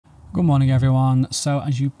Good morning everyone. So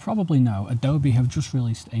as you probably know, Adobe have just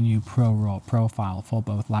released a new ProRAW profile for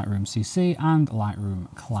both Lightroom CC and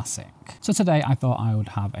Lightroom Classic. So today I thought I would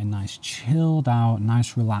have a nice chilled out,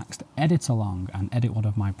 nice relaxed edit along and edit one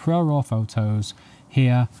of my ProRAW photos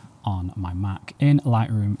here on my Mac in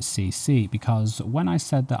Lightroom CC, because when I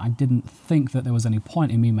said that I didn't think that there was any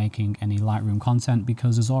point in me making any Lightroom content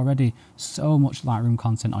because there's already so much Lightroom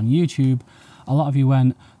content on YouTube, a lot of you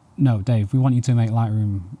went, "No, Dave, we want you to make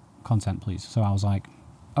Lightroom content, please." So I was like,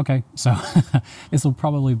 okay, so this will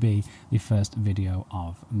probably be the first video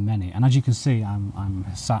of many. And as you can see, I'm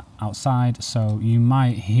sat outside, so you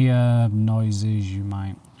might hear noises, you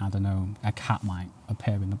might, I don't know, a cat might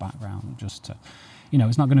appear in the background just to, you know,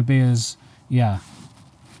 it's not going to be as, yeah,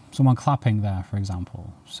 someone clapping there, for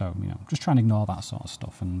example. So, you know, just try and ignore that sort of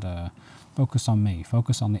stuff and focus on me,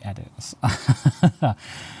 focus on the edits.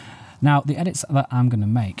 Now, the edits that I'm going to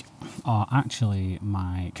make are actually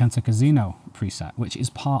my Cantacuzino preset, which is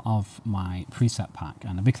part of my preset pack.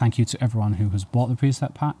 And a big thank you to everyone who has bought the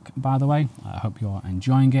preset pack, by the way. I hope you're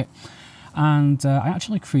enjoying it. And I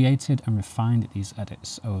actually created and refined these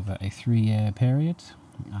edits over a 3-year period.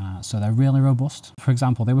 So they're really robust. For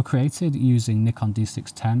example, they were created using Nikon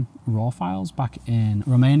D610 RAW files back in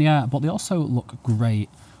Romania, but they also look great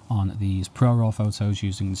on these ProRAW photos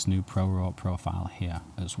using this new ProRAW profile here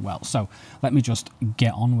as well. So let me just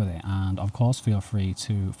get on with it, and of course feel free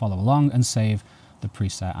to follow along and save the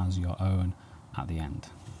preset as your own at the end.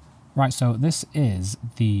 Right, so this is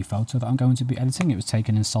the photo that I'm going to be editing. It was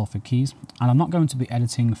taken in Salford Keys, and I'm not going to be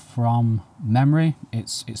editing from memory.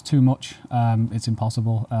 It's too much. It's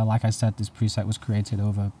impossible. Like I said, this preset was created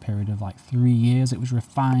over a period of like 3 years. It was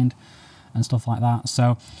refined and stuff like that,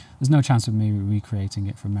 so there's no chance of me recreating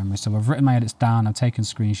it from memory. So I've written my edits down, I've taken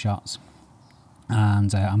screenshots,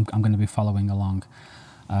 and I'm going to be following along.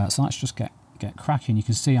 So let's just get cracking. You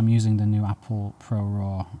can see I'm using the new Apple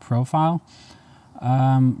ProRAW profile.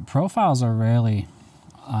 Profiles are really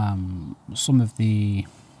some of the,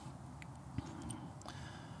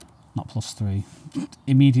 not +3,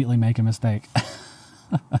 immediately make a mistake.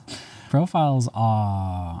 Profiles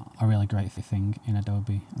are a really great thing in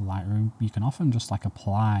Adobe Lightroom. You can often just like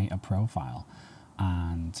apply a profile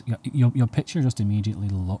and your picture just immediately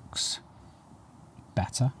looks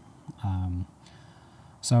better.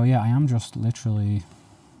 So yeah, I am just literally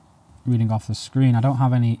reading off the screen. I don't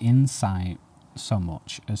have any insight so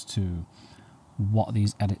much as to what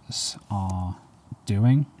these edits are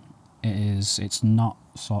doing. It's not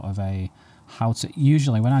sort of a how to,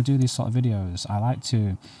 usually when I do these sort of videos, I like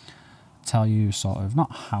to tell you sort of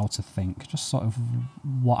not how to think, just sort of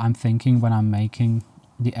what I'm thinking when I'm making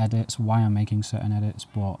the edits, why I'm making certain edits.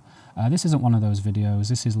 But this isn't one of those videos.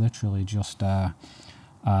 This is literally just I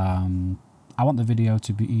want the video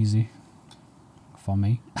to be easy for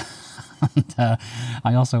me. And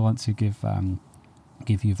I also want to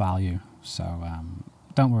give you value. So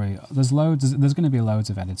don't worry, there's going to be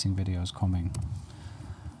loads of editing videos coming.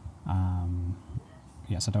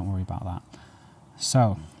 Yeah, so don't worry about that.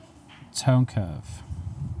 So tone curve.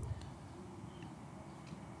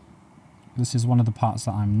 This is one of the parts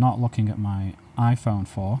that I'm not looking at my iPhone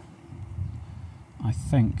for. I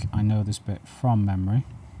think I know this bit from memory.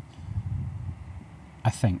 I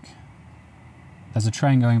think. There's a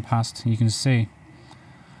train going past, you can see.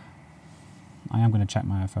 I am going to check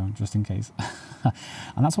my iPhone just in case.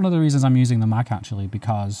 And that's one of the reasons I'm using the Mac actually,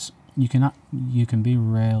 because you can be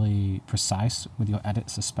really precise with your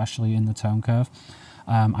edits, especially in the tone curve.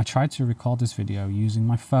 I tried to record this video using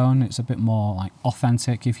my phone. It's a bit more like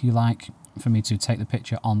authentic, if you like, for me to take the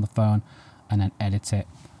picture on the phone and then edit it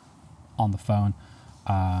on the phone.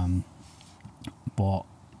 But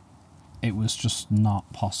it was just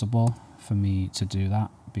not possible for me to do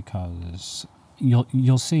that, because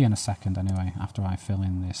you'll see in a second anyway, after I fill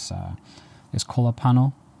in this this color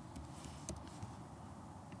panel.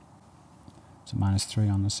 So -3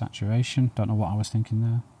 on the saturation. Don't know what I was thinking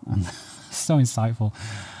there. And so insightful.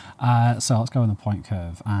 So let's go in the point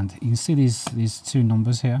curve, and you can see these two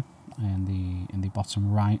numbers here in the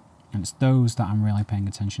bottom right, and it's those that I'm really paying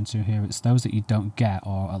attention to here. It's those that you don't get,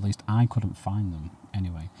 or at least I couldn't find them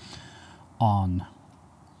anyway, on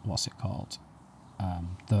what's it called,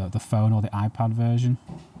 the phone or the iPad version.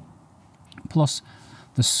 Plus,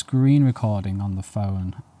 the screen recording on the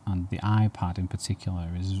phone and the iPad in particular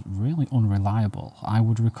is really unreliable. I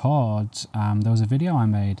would record, there was a video I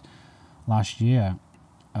made last year,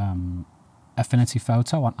 Affinity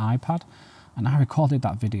Photo on iPad, and I recorded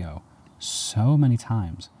that video so many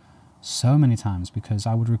times, because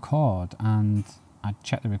I would record and I'd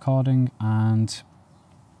check the recording and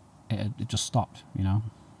it just stopped, you know.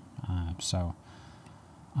 So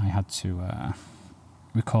I had to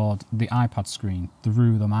record the iPad screen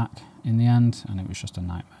through the Mac in the end, and it was just a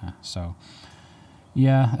nightmare. So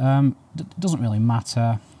yeah, it doesn't really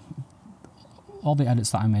matter. All the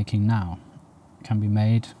edits that I'm making now can be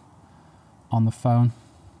made on the phone.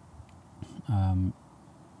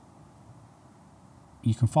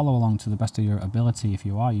 You can follow along to the best of your ability if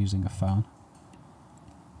you are using a phone.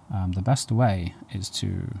 The best way is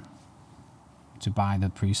to buy the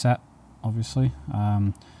preset, obviously.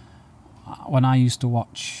 When I used to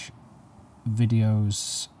watch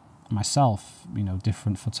videos myself, you know,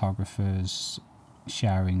 different photographers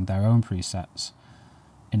sharing their own presets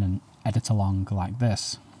in an edit along like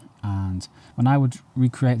this, and when I would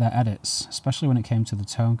recreate their edits, especially when it came to the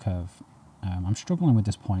tone curve, I'm struggling with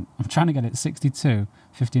this point. I'm trying to get it 62,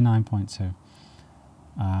 59.2.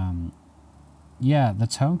 Yeah, the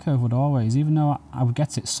tone curve would always, even though I would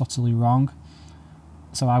get it subtly wrong,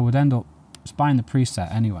 so I would end up just buying the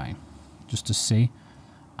preset anyway, just to see.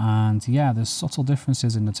 And yeah, there's subtle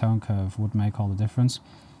differences in the tone curve would make all the difference.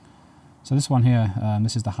 So this one here,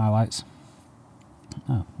 this is the highlights.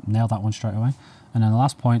 Oh, nailed that one straight away. And then the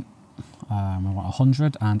last point, I want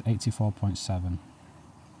 184.7.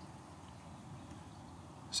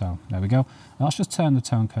 So there we go. Now let's just turn the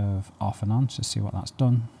tone curve off and on to see what that's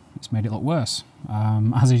done. It's made it look worse,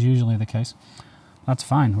 as is usually the case. That's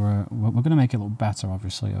fine. We're going to make it look better,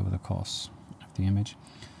 obviously, over the course of the image.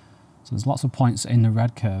 So there's lots of points in the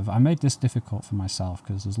red curve. I made this difficult for myself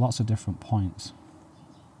because there's lots of different points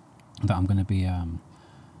that I'm going to be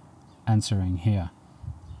entering here.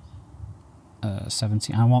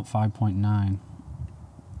 17. I want 5.9,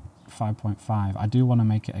 5.5. I do want to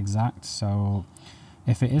make it exact, so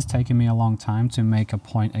if it is taking me a long time to make a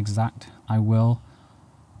point exact, I will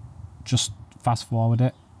just fast forward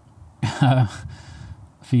it.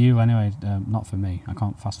 For you anyway, not for me. I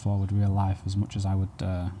can't fast forward real life as much as I would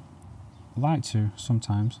like to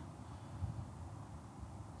sometimes.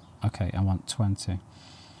 Okay, I want 20.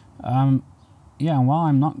 Yeah, and while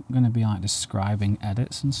I'm not going to be like describing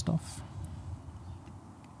edits and stuff,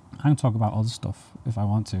 I can talk about other stuff if I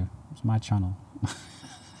want to. It's my channel.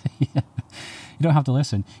 Yeah. You don't have to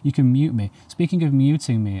listen. You can mute me. Speaking of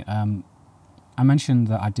muting me, I mentioned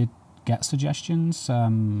that I did get suggestions.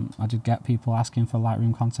 I did get people asking for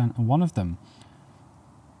Lightroom content, and one of them,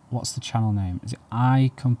 what's the channel name? Is it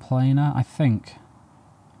I Complainer? I think.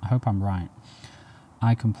 I hope I'm right.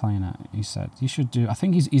 I Complainer. He said you should do. I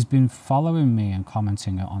think he's been following me and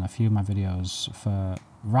commenting on a few of my videos for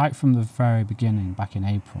right from the very beginning back in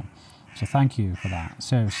April. So thank you for that.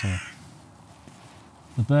 Seriously.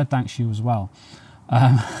 The bird thanks you as well.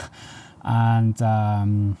 And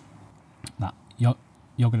that you're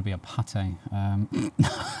going to be a pate.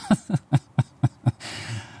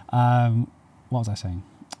 What was I saying?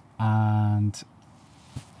 And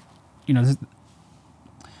you know,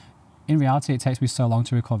 in reality, it takes me so long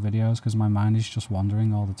to record videos because my mind is just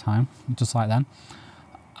wandering all the time, just like then.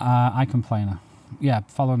 I Complainer. Yeah,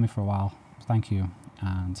 follow me for a while. Thank you.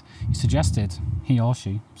 And he or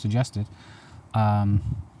she suggested to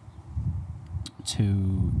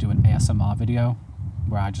do an ASMR video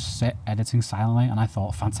where I just sit editing silently, and I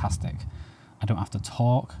thought, fantastic. I don't have to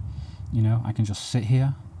talk, you know, I can just sit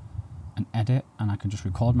here and edit, and I can just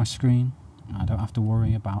record my screen. I don't have to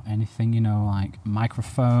worry about anything, you know, like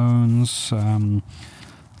microphones and,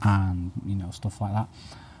 you know, stuff like that.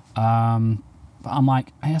 But I'm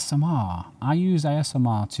like, ASMR. I use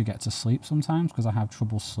ASMR to get to sleep sometimes because I have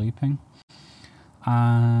trouble sleeping.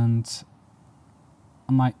 And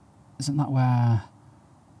I'm like, isn't that where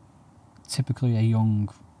typically a young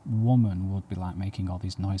woman would be like making all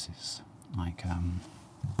these noises? Like,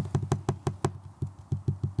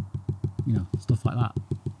 you know, stuff like that.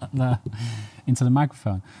 Into the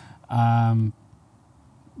microphone. Do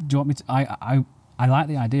you want me to? I like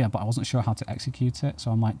the idea, but I wasn't sure how to execute it. So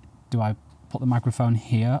I'm like, do I put the microphone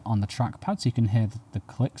here on the trackpad so you can hear the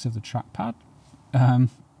clicks of the trackpad?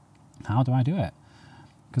 How do I do it?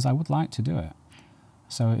 Because I would like to do it.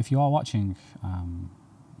 So if you are watching,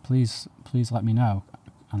 please let me know,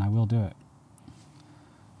 and I will do it.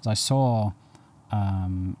 As I saw,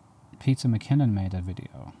 Peter McKinnon made a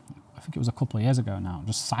video. I think it was a couple of years ago now,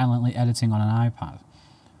 just silently editing on an iPad.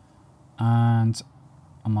 And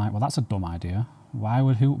I'm like, well, that's a dumb idea. Why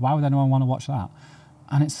would anyone want to watch that?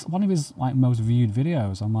 And it's one of his like most viewed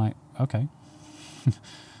videos. I'm like, okay,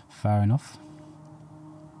 fair enough.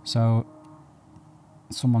 So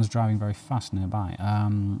someone's driving very fast nearby.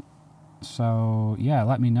 So yeah,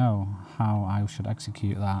 let me know how I should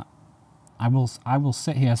execute that. I will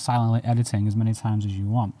sit here silently editing as many times as you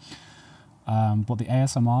want. But the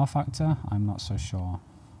ASMR factor, I'm not so sure.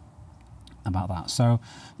 about that. So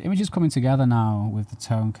the image is coming together now with the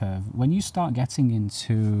tone curve. When you start getting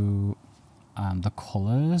into the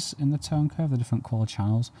colors in the tone curve, the different color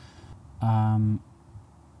channels,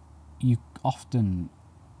 you often,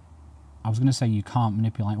 I was going to say you can't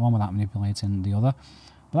manipulate one without manipulating the other,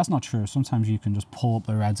 but that's not true. Sometimes you can just pull up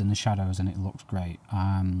the reds and the shadows and it looks great,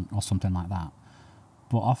 or something like that.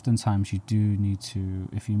 But oftentimes you do need to,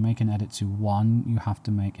 if you make an edit to one, you have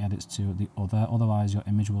to make edits to the other. Otherwise your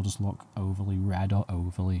image will just look overly red or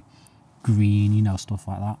overly green, you know, stuff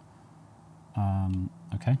like that.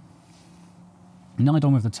 Okay. Nearly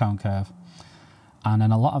done with the tone curve. And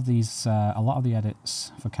then a lot of these, a lot of the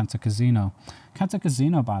edits for Cantacuzino.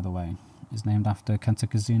 Cantacuzino, by the way, is named after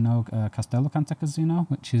Cantacuzino, Castello Cantacuzino,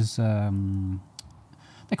 which is,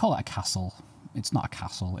 they call it a castle. It's not a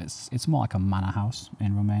castle, it's more like a manor house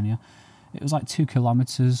in Romania. It was like 2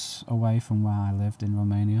 kilometers away from where I lived in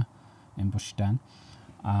Romania, in Bușteni.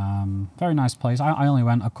 Very nice place. I only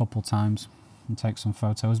went a couple times and take some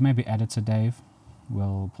photos. Maybe Editor Dave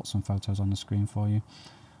will put some photos on the screen for you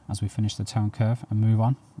as we finish the tone curve and move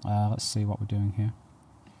on. Let's see what we're doing here.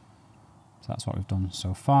 So that's what we've done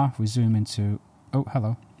so far. If we zoom into, oh,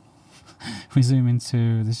 hello. If we zoom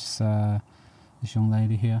into this, this young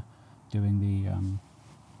lady here, doing the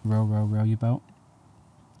row your boat,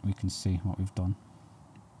 we can see what we've done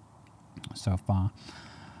so far.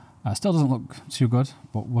 Still doesn't look too good,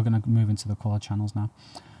 but we're going to move into the color channels now.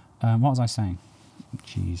 What was I saying?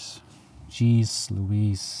 Jeez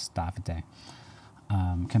Louise, Davide.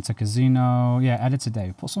 Cantacuzino, yeah, Editor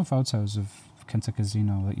Dave, put some photos of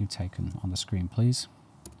Cantacuzino that you've taken on the screen, please.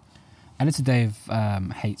 Editor Dave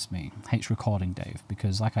hates recording Dave,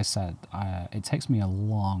 because like I said, it takes me a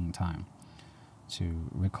long time to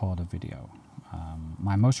record a video.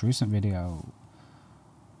 My most recent video,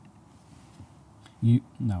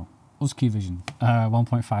 Husky Vision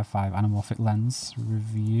 1.55 anamorphic lens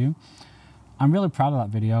review. I'm really proud of that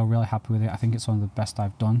video, really happy with it. I think it's one of the best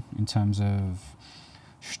I've done in terms of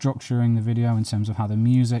structuring the video, in terms of how the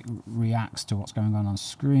music reacts to what's going on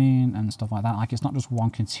screen and stuff like that. Like, it's not just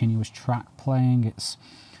one continuous track playing, it's,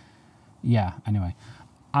 yeah, anyway,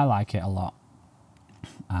 I like it a lot.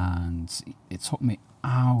 And it took me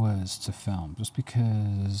hours to film just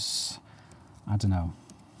because, I don't know,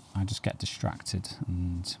 I just get distracted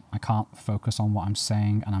and I can't focus on what I'm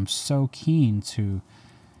saying, and I'm so keen to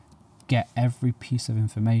get every piece of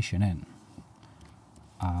information in.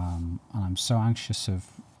 And I'm so anxious of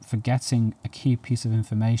forgetting a key piece of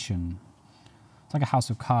information. It's like a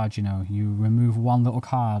house of cards, you know, you remove one little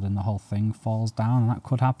card and the whole thing falls down, and that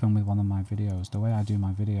could happen with one of my videos. The way I do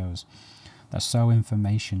my videos, they're so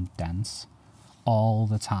information dense all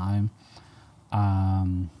the time.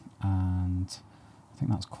 And I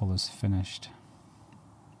think that's colours finished.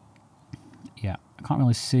 Yeah, I can't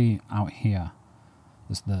really see out here.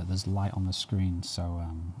 There's light on the screen, so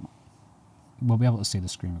we'll be able to see the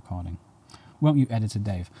screen recording. Won't you, Editor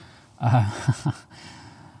Dave?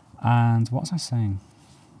 And what was I saying?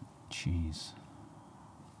 Jeez.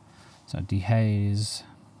 So dehaze.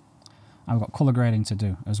 I've got colour grading to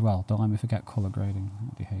do as well. Don't let me forget colour grading.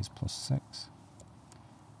 Dehaze +6.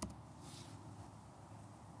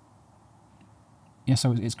 Yeah,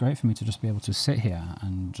 so it's great for me to just be able to sit here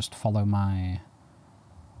and just follow my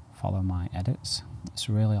edits. It's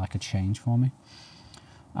really like a change for me.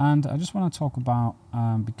 And I just want to talk about,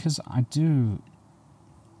 because I do,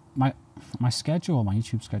 my schedule, my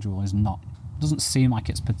YouTube schedule doesn't seem like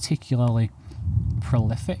it's particularly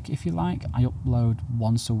prolific, if you like. I upload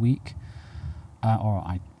once a week, or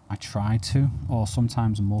I try to, or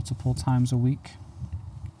sometimes multiple times a week.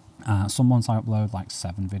 Some months I upload like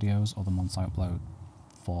 7 videos, other months I upload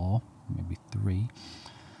 4, maybe 3.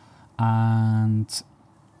 And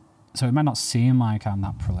so it might not seem like I'm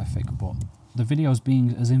that prolific, but the videos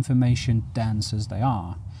being as information dense as they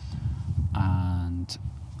are, and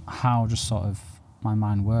how just sort of my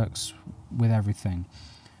mind works with everything,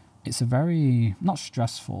 it's a very, not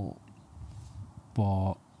stressful,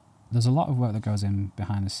 but there's a lot of work that goes in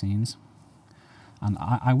behind the scenes. And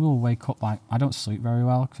I will wake up, like, I don't sleep very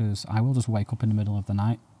well, because I will just wake up in the middle of the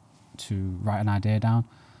night to write an idea down,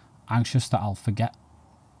 anxious that I'll forget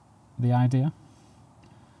the idea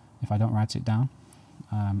if I don't write it down.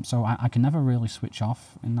 So I can never really switch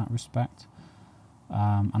off in that respect.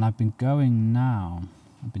 And I've been doing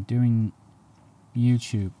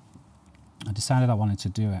YouTube. I decided I wanted to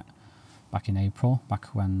do it back in April,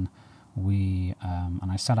 back when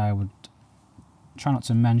and I said I would try not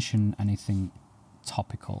to mention anything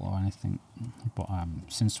topical or anything, but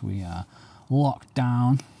since we locked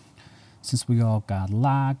down, since we all got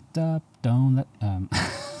locked up, don't let,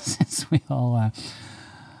 since we all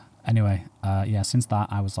Anyway, yeah, since that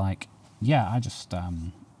I was like, yeah, I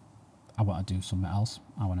want to do something else.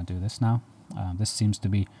 I want to do this now. This seems to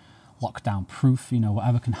be lockdown proof, you know,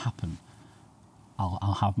 whatever can happen,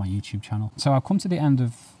 I'll have my YouTube channel. So I've come to the end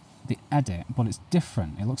of the edit, but it's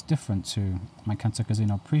different. It looks different to my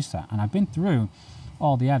Cantacuzino preset. And I've been through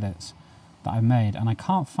all the edits that I've made and I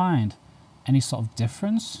can't find any sort of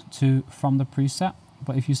difference from the preset.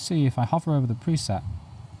 But if you see, if I hover over the preset,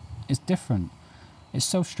 it's different. It's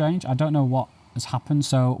so strange. I don't know what has happened.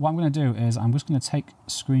 So what I'm going to do is I'm just going to take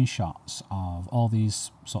screenshots of all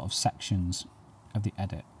these sort of sections of the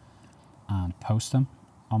edit and post them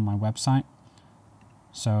on my website.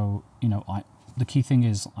 So, you know, the key thing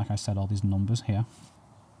is, like I said, all these numbers here.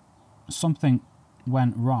 Something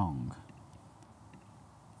went wrong.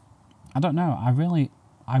 I don't know.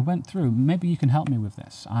 I went through, maybe you can help me with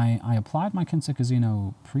this. I applied my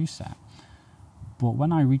Cantacuzino preset, but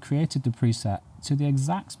when I recreated the preset to the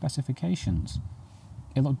exact specifications,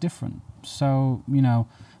 it looked different. So, you know,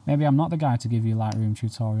 maybe I'm not the guy to give you Lightroom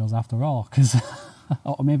tutorials after all, because,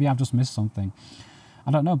 or maybe I've just missed something.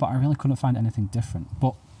 I don't know, but I really couldn't find anything different.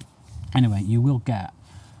 But anyway, you will get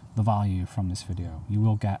the value from this video. You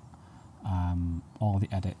will get all the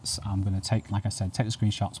edits. I'm going to take, like I said, take the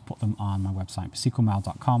screenshots, put them on my website,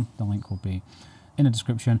 pisicpack.com. The link will be in the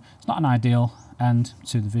description. It's not an ideal end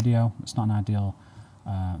to the video. It's not an ideal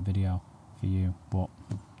video for you, but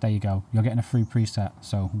there you go. You're getting a free preset,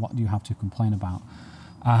 so what do you have to complain about?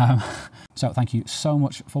 So thank you so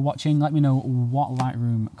much for watching. Let me know what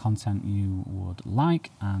Lightroom content you would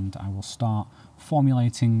like, and I will start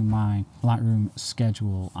formulating my Lightroom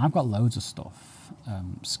schedule. I've got loads of stuff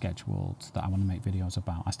scheduled that I want to make videos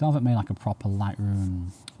about. I still haven't made like a proper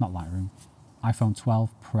iPhone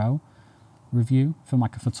 12 Pro review from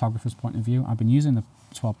like a photographer's point of view. I've been using the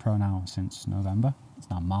 12 Pro now since November. It's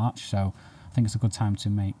now March, so I think it's a good time to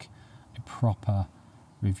make a proper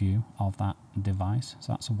review of that device.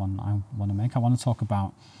 So that's the one I want to make. I want to talk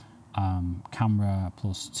about Camera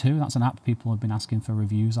Plus 2. That's an app people have been asking for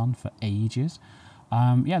reviews on for ages.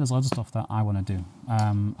 Yeah, there's loads of stuff that I want to do.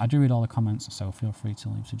 I do read all the comments, so feel free to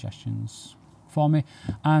leave suggestions for me.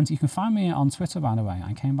 And you can find me on Twitter, by the way.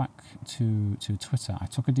 I came back to Twitter. I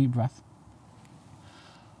took a deep breath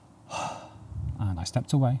and I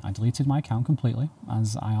stepped away. I deleted my account completely,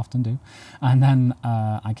 as I often do. And then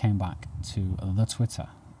I came back to the Twitter.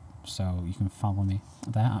 So you can follow me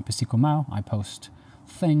there at Pisic. I post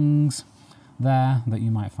things there that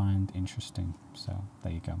you might find interesting. So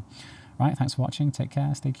there you go. Right, thanks for watching. Take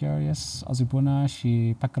care, stay curious. Ozibuna,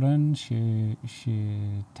 she pakrun, she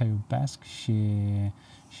teubesk,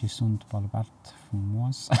 she sunt barbat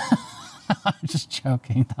fumos. I'm just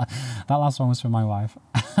joking. That last one was from my wife.